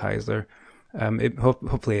 if it is Heisler.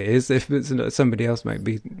 Hopefully it is. If it's not, somebody else might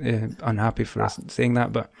be unhappy for us saying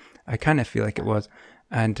that, but I kind of feel like it was.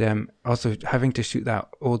 And also having to shoot that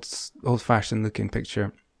old-fashioned looking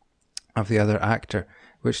picture of the other actor,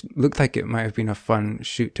 which looked like it might have been a fun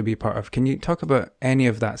shoot to be part of. Can you talk about any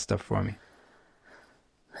of that stuff for me?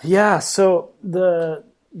 Yeah, so the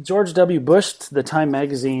George W. Bush, the Time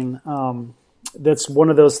magazine, that's one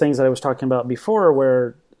of those things that I was talking about before,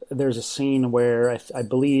 where there's a scene where I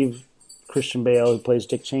believe Christian Bale, who plays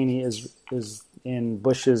Dick Cheney, is in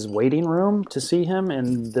Bush's waiting room to see him,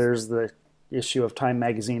 and there's the issue of Time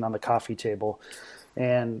magazine on the coffee table.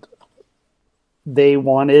 And they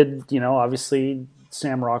wanted, obviously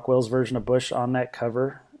Sam Rockwell's version of Bush on that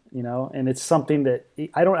cover, and it's something that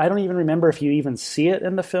I don't even remember if you even see it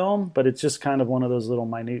in the film, but it's just kind of one of those little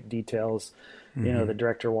minute details. The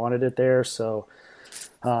director wanted it there. So,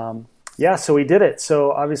 so we did it.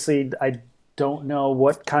 So obviously I don't know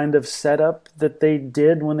what kind of setup that they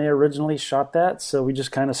did when they originally shot that. So we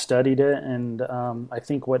just kind of studied it. And I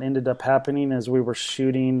think what ended up happening is we were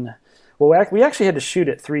shooting, we actually had to shoot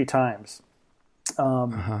it 3 times.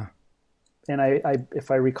 And I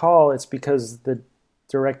if I recall, it's because the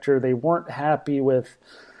director, they weren't happy with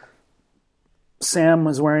Sam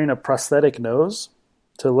was wearing a prosthetic nose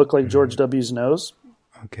to look like George W.'s nose.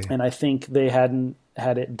 Okay. And I think they hadn't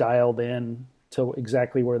had it dialed in to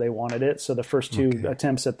exactly where they wanted it. So the first two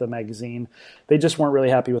attempts at the magazine, they just weren't really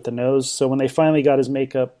happy with the nose. So when they finally got his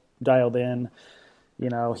makeup dialed in, you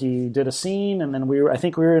know, he did a scene, and then I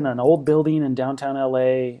think we were in an old building in downtown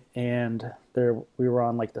LA, and we were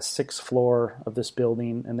on like the 6th floor of this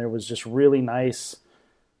building, and there was just really nice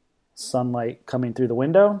sunlight coming through the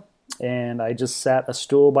window. And I just sat a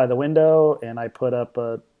stool by the window, and I put up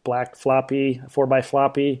a black floppy, 4x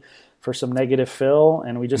floppy for some negative fill,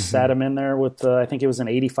 and we just sat him in there with, I think it was an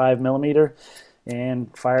 85 millimeter, and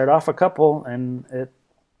fired off a couple, and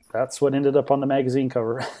that's what ended up on the magazine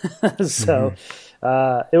cover. So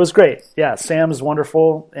it was great. Yeah, Sam's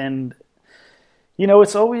wonderful, and you know,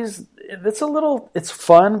 it's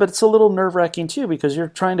fun, but it's a little nerve-wracking too, because you're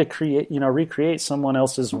trying to recreate someone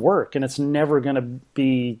else's work, and it's never going to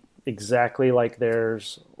be exactly like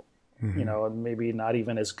theirs, you know, maybe not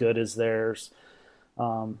even as good as theirs.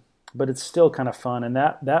 But it's still kind of fun. And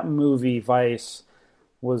that movie, Vice,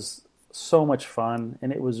 was so much fun,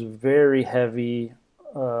 and it was very heavy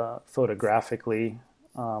photographically.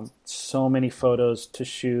 So many photos to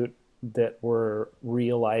shoot that were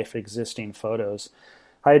real-life existing photos.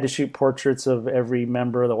 I had to shoot portraits of every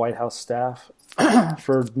member of the White House staff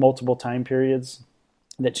for multiple time periods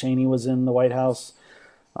that Cheney was in the White House.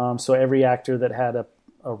 So every actor that had a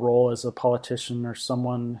role as a politician or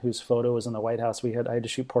someone whose photo was in the White House, I had to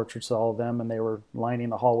shoot portraits of all of them, and they were lining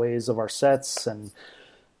the hallways of our sets, and,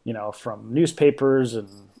 you know, from newspapers and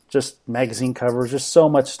just magazine covers, just so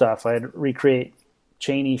much stuff. I had to recreate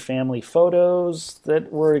Cheney family photos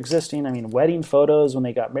that were existing. I mean, wedding photos when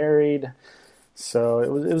they got married. So it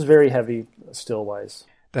was very heavy still wise.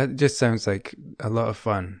 That just sounds like a lot of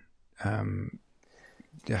fun.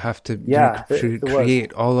 You have to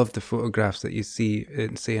create all of the photographs that you see,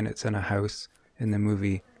 saying it's in a house in the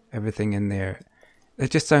movie, everything in there.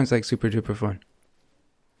 It just sounds like super duper fun.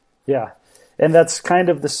 Yeah. And that's kind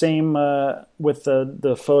of the same with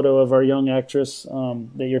the photo of our young actress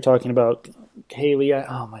that you're talking about, Haley.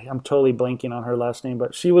 I'm totally blanking on her last name,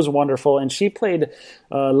 but she was wonderful. And she played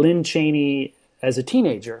Lynn Cheney as a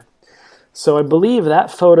teenager. So I believe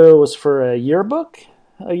that photo was for a yearbook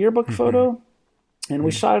photo. And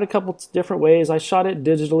we shot it a couple different ways. I shot it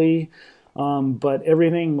digitally, but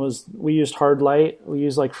everything we used hard light. We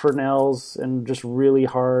used like Fresnel's and just really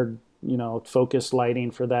hard, you know, focused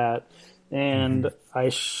lighting for that. And I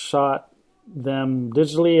shot them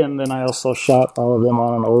digitally, and then I also shot all of them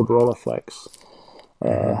on an old Rolleiflex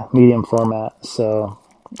medium format. So,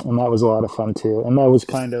 and that was a lot of fun too. And that was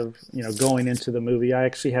kind of, you know, going into the movie. I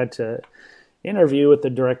actually had to interview with the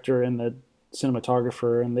director and the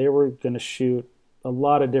cinematographer, and they were going to shoot a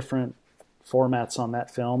lot of different formats on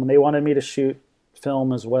that film, and they wanted me to shoot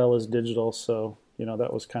film as well as digital. So, you know,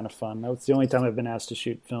 that was kind of fun. That was the only time I've been asked to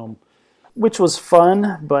shoot film, which was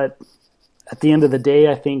fun. But at the end of the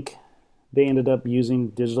day, I think they ended up using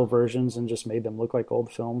digital versions and just made them look like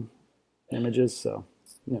old film images. So,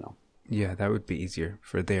 you know. Yeah, that would be easier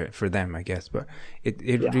for them, I guess. But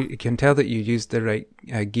you can tell that you used the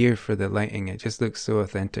right gear for the lighting. It just looks so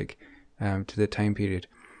authentic to the time period.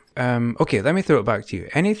 Okay, let me throw it back to you.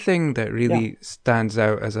 Anything that really stands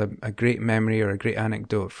out as a great memory or a great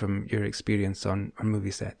anecdote from your experience on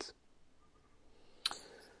movie sets?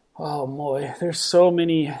 Oh boy, there's so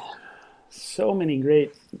many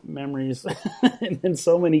great memories and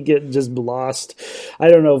so many get just lost. I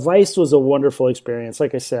don't know. Vice was a wonderful experience.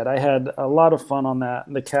 Like I said, I had a lot of fun on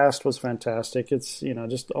that. The cast was fantastic. It's, you know,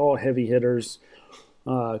 just all heavy hitters.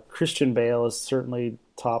 Christian Bale is certainly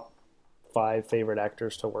top 5 favorite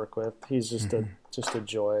actors to work with. He's just a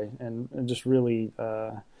joy, and just really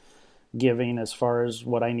giving as far as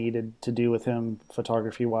what I needed to do with him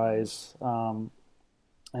photography wise. And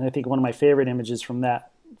I think one of my favorite images from that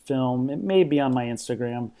film, it may be on my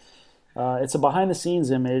Instagram, it's a behind the scenes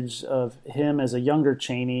image of him as a younger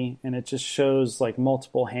Cheney, and it just shows like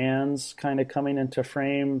multiple hands kind of coming into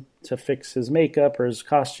frame to fix his makeup or his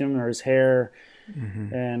costume or his hair.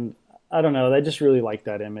 And I don't know, I just really like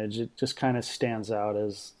that image. It just kind of stands out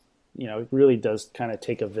as, you know, it really does kind of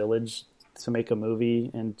take a village to make a movie,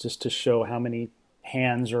 and just to show how many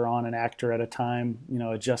hands are on an actor at a time, you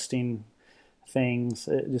know, adjusting things.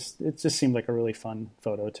 It just seemed like a really fun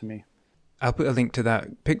photo to me. I'll put a link to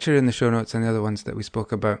that picture in the show notes and the other ones that we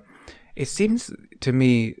spoke about. It seems to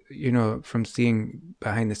me, you know, from seeing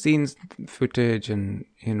behind the scenes footage and,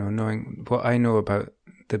 you know, knowing what I know about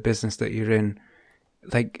the business that you're in,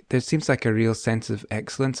 like there seems like a real sense of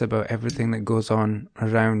excellence about everything that goes on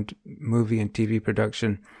around movie and TV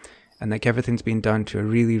production. and like everything's been done to a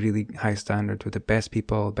really, really high standard with the best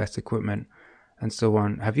people, best equipment, and so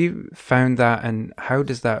on. Have you found that, and how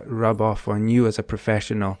does that rub off on you as a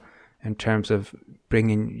professional in terms of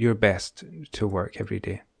bringing your best to work every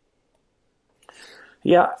day?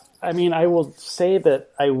 Yeah, I mean, I will say that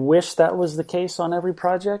I wish that was the case on every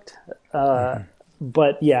project.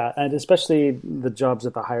 But yeah, and especially the jobs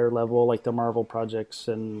at the higher level, like the Marvel projects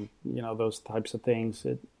and, those types of things,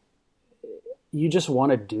 you just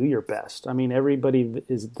want to do your best. I mean, everybody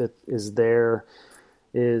that is there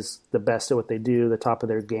is the best at what they do, the top of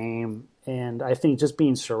their game. And I think just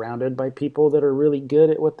being surrounded by people that are really good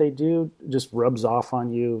at what they do just rubs off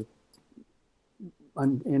on you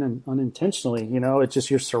unintentionally. It's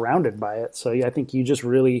just you're surrounded by it. So yeah, I think you just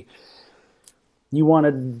really, you want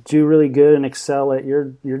to do really good and excel at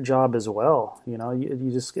your job as well. You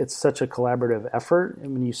just, it's such a collaborative effort.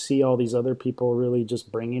 And when you see all these other people really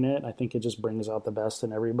just bringing it, I think it just brings out the best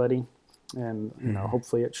in everybody. And,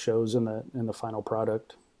 hopefully it shows in the final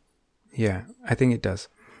product. Yeah, I think it does.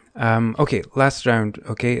 Okay, last round.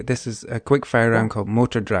 Okay, this is a quick fire round called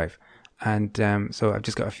Motor Drive. And so I've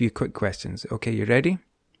just got a few quick questions. Okay, you ready?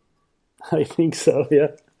 I think so,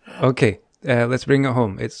 yeah. Okay, let's bring it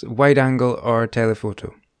home. It's wide angle or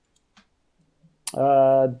telephoto?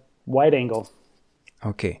 Wide angle.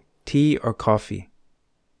 Okay, tea or coffee?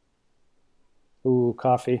 Ooh,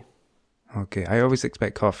 coffee. Okay, I always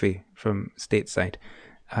expect coffee from stateside.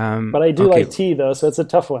 But I do like tea, though, so it's a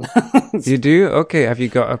tough one. You do? Okay, have you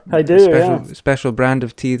got a special brand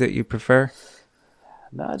of tea that you prefer?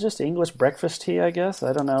 No, just English breakfast tea, I guess.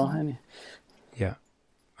 I don't know. Yeah,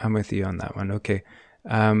 I'm with you on that one. Okay.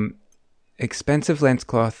 Expensive lens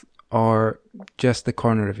cloth or just the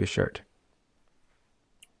corner of your shirt?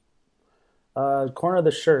 Corner of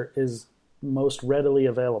the shirt is most readily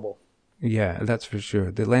available. Yeah, that's for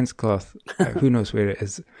sure. The lens cloth, who knows where it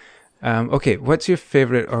is. Okay, what's your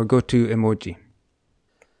favorite or go-to emoji?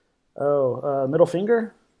 Middle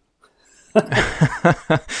finger?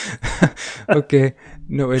 Okay,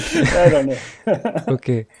 no, it's... I don't know.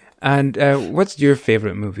 Okay, and what's your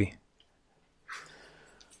favorite movie?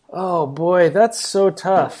 Oh boy, that's so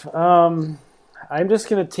tough. I'm just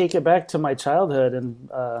going to take it back to my childhood, and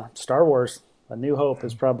Star Wars, A New Hope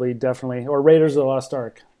is probably definitely, or Raiders of the Lost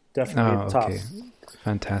Ark, definitely top. Okay,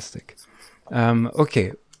 fantastic.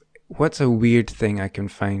 Okay, what's a weird thing I can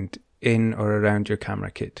find in or around your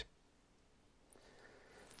camera kit?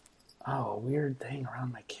 Oh, a weird thing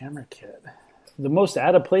around my camera kit. The most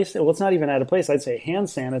out of place, well, it's not even out of place. I'd say hand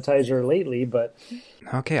sanitizer lately, but...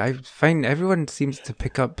 Okay, I find everyone seems to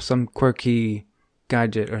pick up some quirky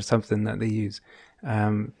gadget or something that they use.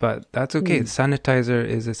 But that's okay. Sanitizer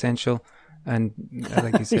is essential. And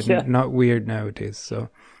like you said, not weird nowadays. So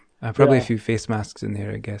probably a few face masks in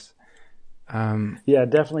there, I guess. Yeah,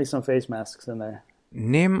 definitely some face masks in there.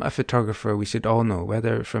 Name a photographer we should all know,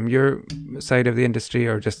 whether from your side of the industry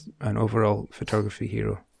or just an overall photography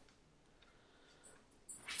hero.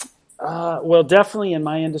 Well, definitely in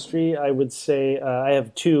my industry, I would say I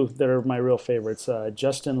have two that are my real favorites,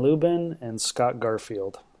 Justin Lubin and Scott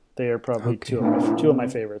Garfield. They are probably two of my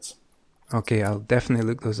favorites. Okay, I'll definitely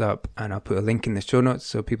look those up, and I'll put a link in the show notes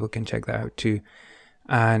so people can check that out too.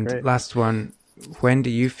 And Great. Last one, when do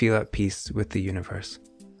you feel at peace with the universe?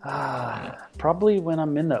 Probably when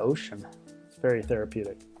I'm in the ocean. It's very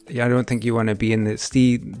therapeutic. Yeah, I don't think you want to be in the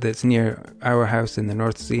sea that's near our house in the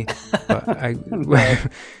North Sea, but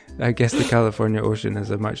I guess the California Ocean is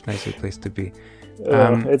a much nicer place to be.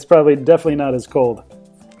 It's definitely not as cold.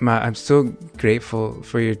 Matt, I'm so grateful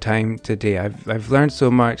for your time today. I've learned so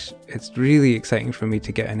much. It's really exciting for me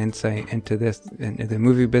to get an insight into the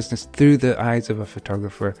movie business through the eyes of a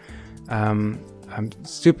photographer. I'm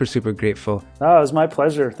super, super grateful. Oh, it was my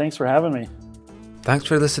pleasure. Thanks for having me. Thanks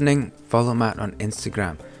for listening. Follow Matt on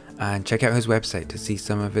Instagram and check out his website to see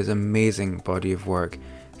some of his amazing body of work,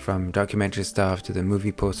 from documentary stuff to the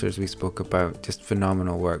movie posters we spoke about. Just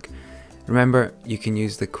phenomenal work. Remember, you can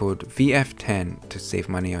use the code VF10 to save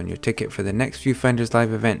money on your ticket for the next Viewfinders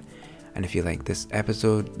Live event. And if you like this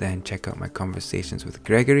episode, then check out my conversations with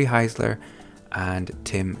Gregory Heisler and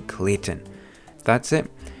Tim Clayton. That's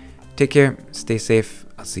it. Take care, stay safe,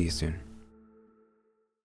 I'll see you soon.